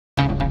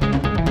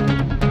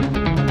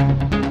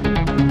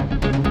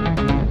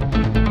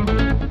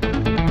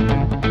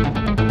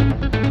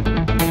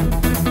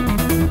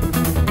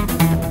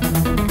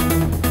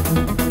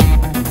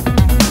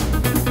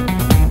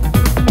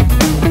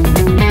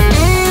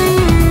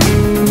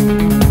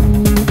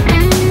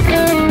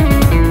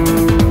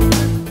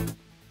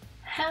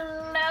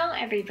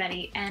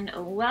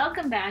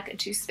welcome back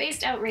to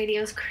Spaced Out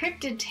Radio's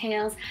Cryptid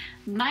Tales.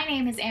 My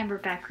name is Amber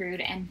Beckrud,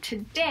 and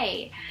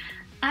today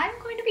I'm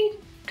going to be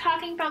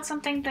talking about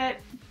something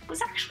that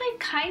was actually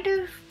kind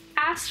of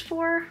asked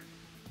for,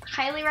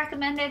 highly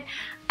recommended.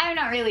 I'm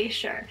not really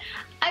sure.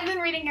 I've been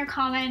reading your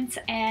comments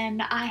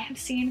and I have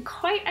seen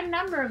quite a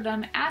number of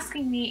them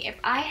asking me if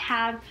I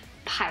have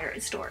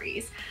pirate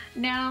stories.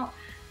 Now,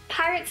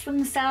 pirates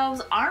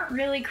themselves aren't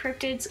really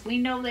cryptids. We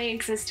know they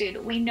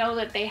existed. We know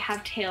that they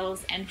have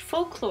tales and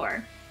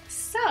folklore.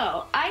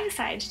 So I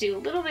decided to do a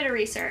little bit of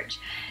research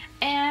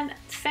and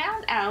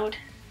found out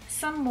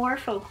some more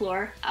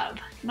folklore of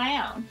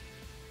my own.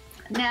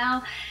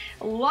 Now,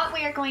 what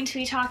we are going to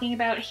be talking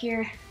about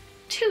here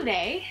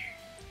today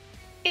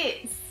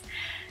is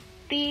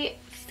the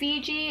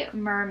Fiji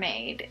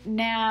mermaid.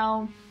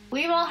 Now,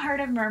 we've all heard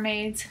of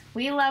mermaids.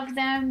 We love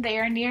them. They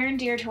are near and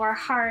dear to our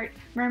heart.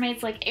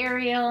 Mermaids like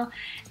Ariel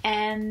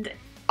and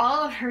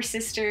all of her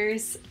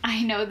sisters.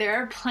 I know there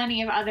are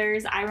plenty of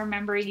others. I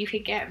remember you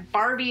could get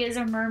Barbie as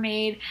a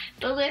mermaid.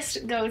 The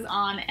list goes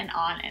on and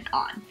on and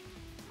on.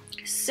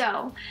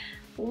 So,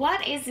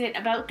 what is it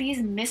about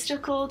these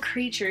mystical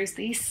creatures,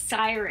 these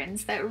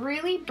sirens, that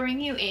really bring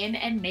you in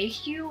and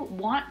make you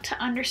want to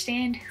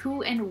understand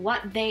who and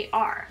what they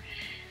are?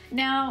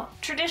 Now,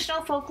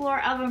 traditional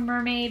folklore of a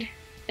mermaid,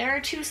 there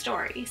are two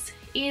stories.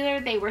 Either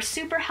they were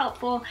super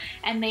helpful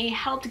and they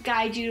helped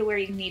guide you to where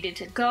you needed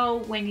to go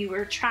when you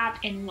were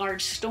trapped in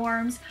large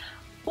storms,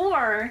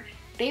 or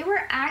they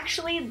were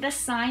actually the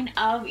sign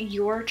of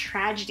your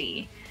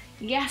tragedy.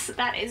 Yes,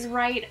 that is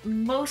right.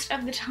 Most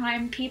of the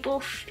time, people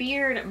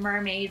feared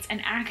mermaids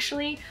and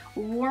actually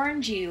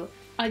warned you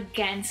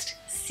against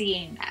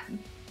seeing them.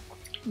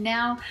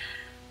 Now,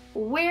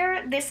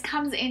 where this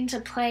comes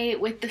into play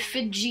with the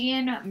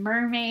Fijian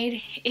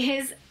mermaid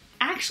is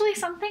actually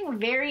something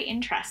very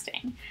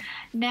interesting.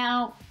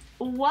 Now,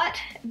 what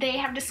they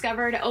have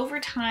discovered over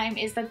time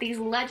is that these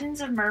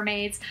legends of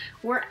mermaids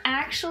were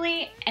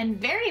actually, and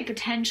very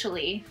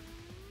potentially,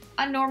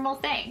 a normal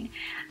thing.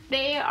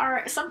 They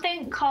are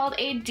something called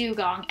a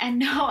dugong, and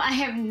no, I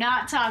am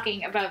not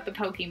talking about the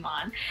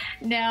Pokemon.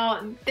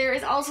 Now, there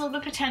is also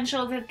the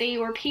potential that they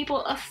were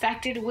people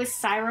affected with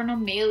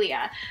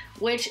cyanomelia,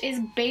 which is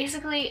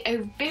basically a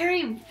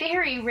very,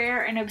 very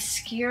rare and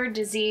obscure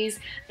disease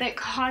that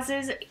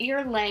causes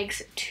your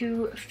legs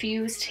to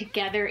fuse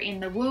together in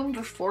the womb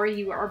before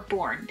you are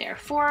born.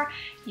 Therefore,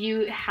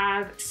 you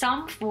have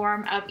some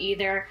form of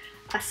either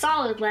a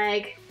solid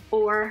leg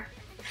or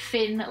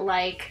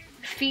fin-like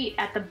feet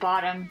at the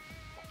bottom,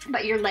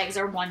 but your legs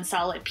are one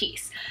solid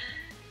piece.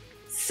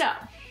 So,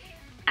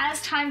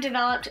 as time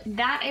developed,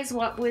 that is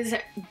what was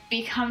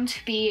become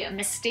to be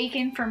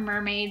mistaken for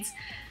mermaids.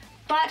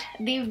 But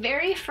the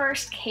very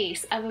first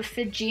case of a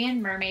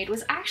Fijian mermaid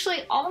was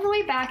actually all the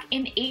way back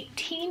in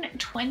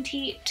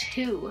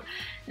 1822.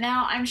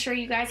 Now, I'm sure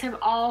you guys have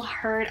all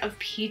heard of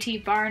P.T.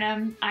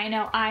 Barnum. I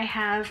know I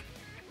have.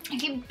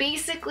 He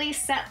basically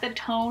set the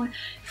tone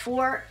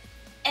for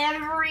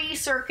every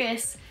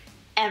circus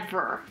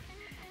ever.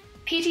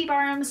 P.T.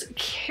 Barnum's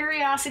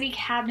Curiosity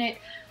Cabinet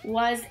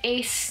was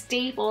a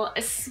staple,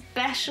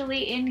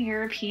 especially in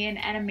European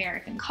and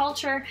American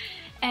culture,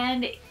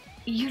 and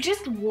you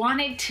just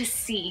wanted to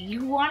see,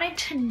 you wanted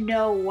to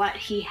know what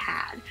he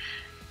had.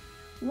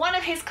 One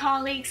of his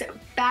colleagues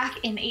back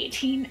in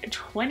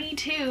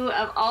 1822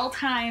 of all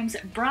times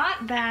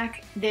brought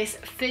back this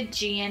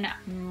Fijian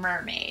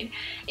mermaid.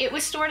 It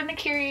was stored in the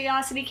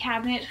Curiosity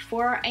Cabinet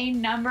for a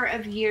number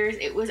of years.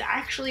 It was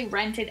actually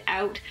rented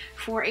out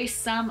for a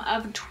sum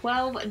of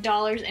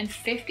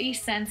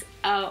 $12.50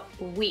 a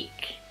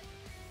week.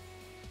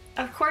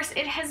 Of course,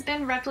 it has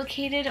been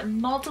replicated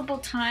multiple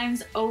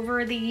times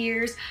over the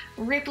years.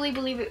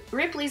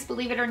 Ripley's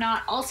Believe It or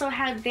Not also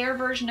had their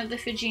version of the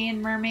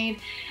Fijian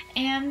mermaid,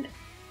 and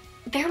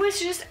there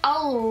was just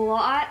a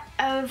lot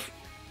of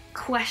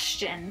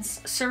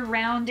questions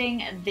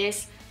surrounding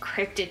this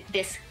cryptid,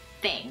 this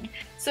thing.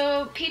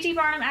 So P.T.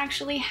 Barnum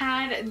actually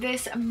had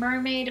this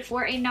mermaid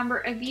for a number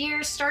of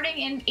years, starting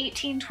in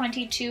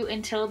 1822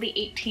 until the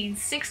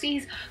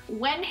 1860s,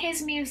 when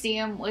his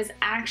museum was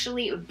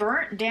actually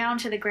burnt down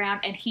to the ground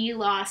and he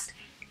lost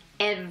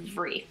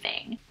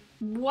everything.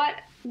 What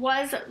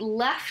was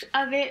left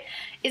of it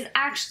is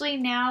actually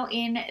now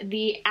in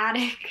the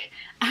attic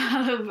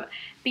of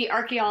the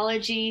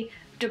archaeology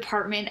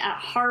department at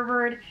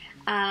Harvard,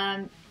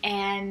 and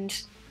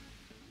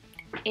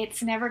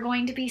it's never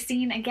going to be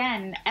seen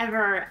again,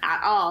 ever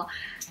at all.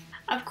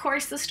 Of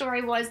course, the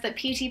story was that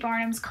P.T.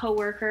 Barnum's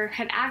co-worker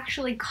had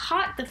actually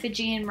caught the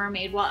Fijian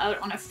mermaid while out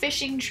on a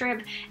fishing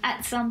trip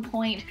at some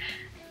point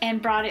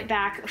and brought it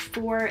back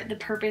for the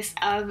purpose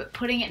of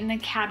putting it in the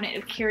Cabinet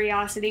of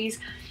Curiosities.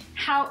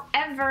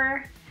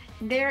 However,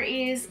 there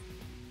is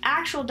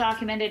actual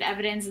documented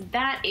evidence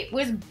that it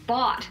was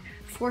bought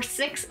for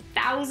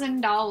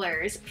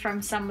 $6,000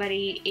 from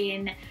somebody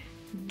in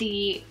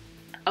the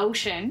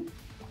ocean,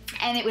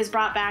 and it was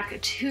brought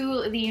back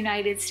to the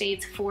United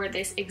States for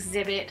this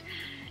exhibit.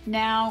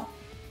 Now,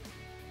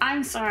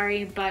 I'm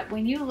sorry, but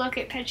when you look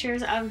at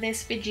pictures of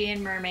this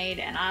Fijian mermaid,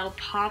 and I'll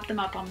pop them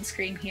up on the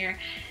screen here,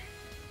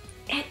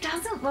 it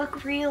doesn't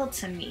look real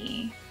to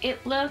me.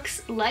 It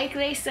looks, like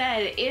they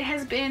said, it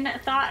has been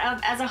thought of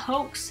as a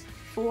hoax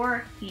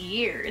for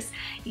years.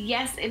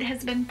 Yes, it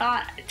has been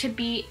thought to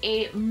be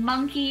a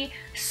monkey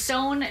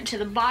sewn to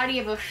the body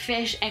of a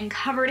fish and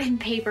covered in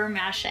paper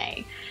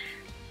mache.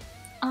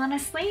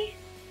 Honestly,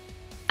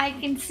 I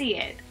can see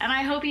it, and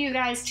I hope you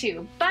guys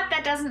too, but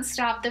that doesn't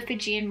stop the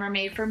Fijian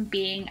mermaid from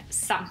being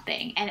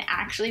something and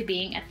actually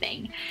being a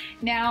thing.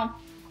 Now,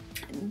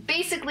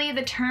 basically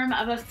the term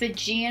of a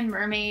Fijian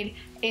mermaid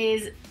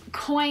is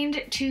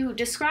coined to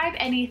describe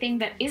anything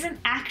that isn't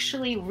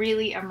actually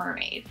really a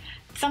mermaid.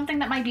 Something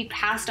that might be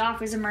passed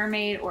off as a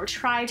mermaid or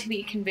try to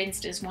be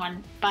convinced as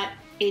one, but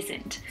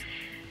isn't.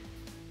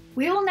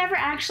 We will never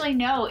actually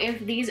know if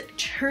these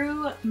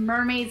true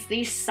mermaids,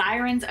 these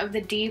sirens of the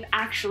deep,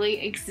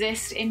 actually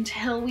exist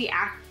until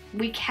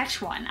we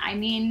catch one. I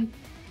mean,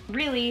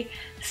 really,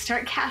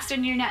 start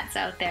casting your nets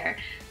out there.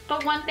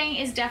 But one thing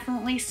is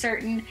definitely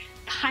certain: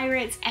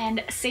 pirates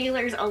and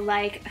sailors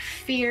alike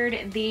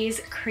feared these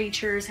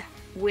creatures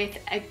with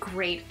a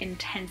great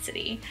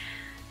intensity.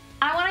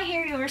 I want to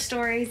hear your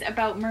stories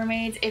about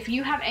mermaids. If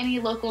you have any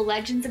local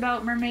legends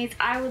about mermaids,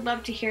 I would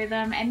love to hear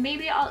them, and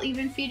maybe I'll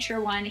even feature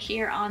one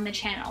here on the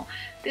channel.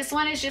 This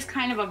one is just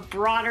kind of a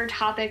broader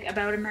topic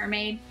about a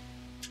mermaid,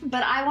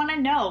 but I want to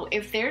know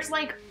if there's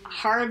like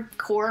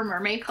hardcore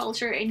mermaid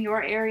culture in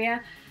your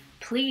area.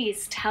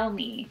 Please tell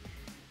me.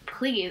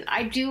 Please,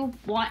 I do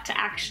want to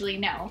actually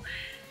know.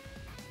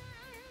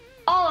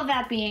 All of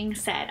that being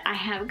said, I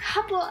have a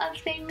couple of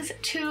things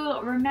to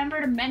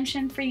remember to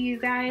mention for you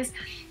guys.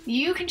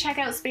 You can check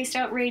out Spaced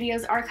Out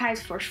Radio's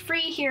archives for free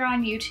here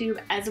on YouTube,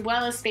 as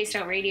well as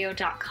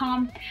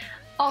spacedoutradio.com.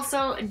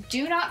 Also,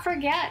 do not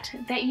forget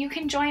that you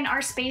can join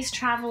our Space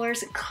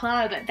Travelers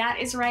Club. That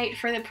is right,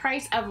 for the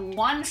price of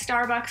one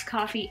Starbucks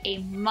coffee a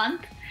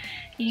month,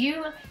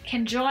 you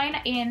can join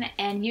in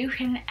and you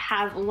can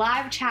have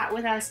live chat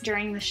with us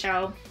during the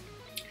show,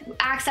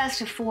 access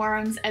to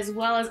forums, as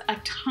well as a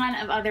ton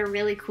of other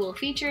really cool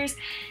features.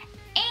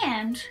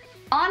 And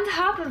on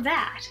top of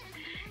that,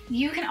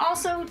 you can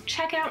also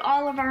check out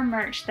all of our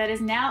merch that is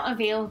now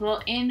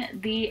available in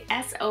the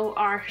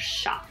SOR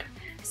shop.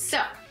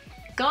 So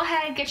go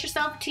ahead, get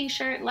yourself a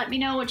t-shirt. Let me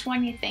know which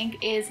one you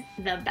think is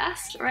the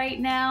best right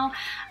now.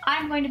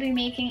 I'm going to be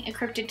making a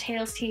Cryptid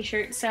Tales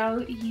t-shirt,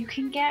 so you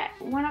can get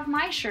one of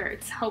my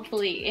shirts,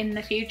 hopefully, in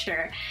the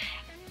future.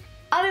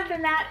 Other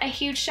than that, a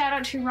huge shout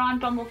out to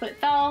Ron Bumblefoot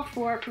THAL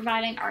for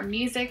providing our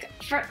music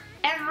for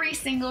every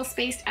single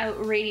Spaced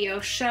Out Radio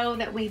show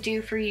that we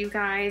do for you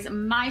guys,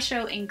 my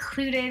show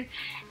included.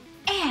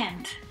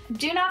 And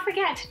do not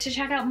forget to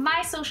check out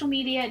my social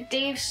media,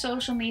 Dave's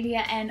social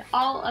media, and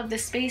all of the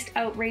Spaced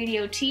Out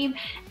Radio team.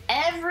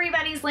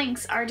 Everybody's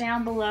links are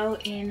down below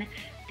in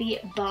the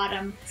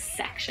bottom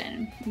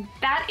section.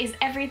 That is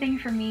everything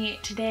for me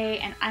today,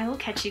 and I will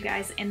catch you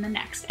guys in the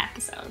next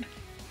episode.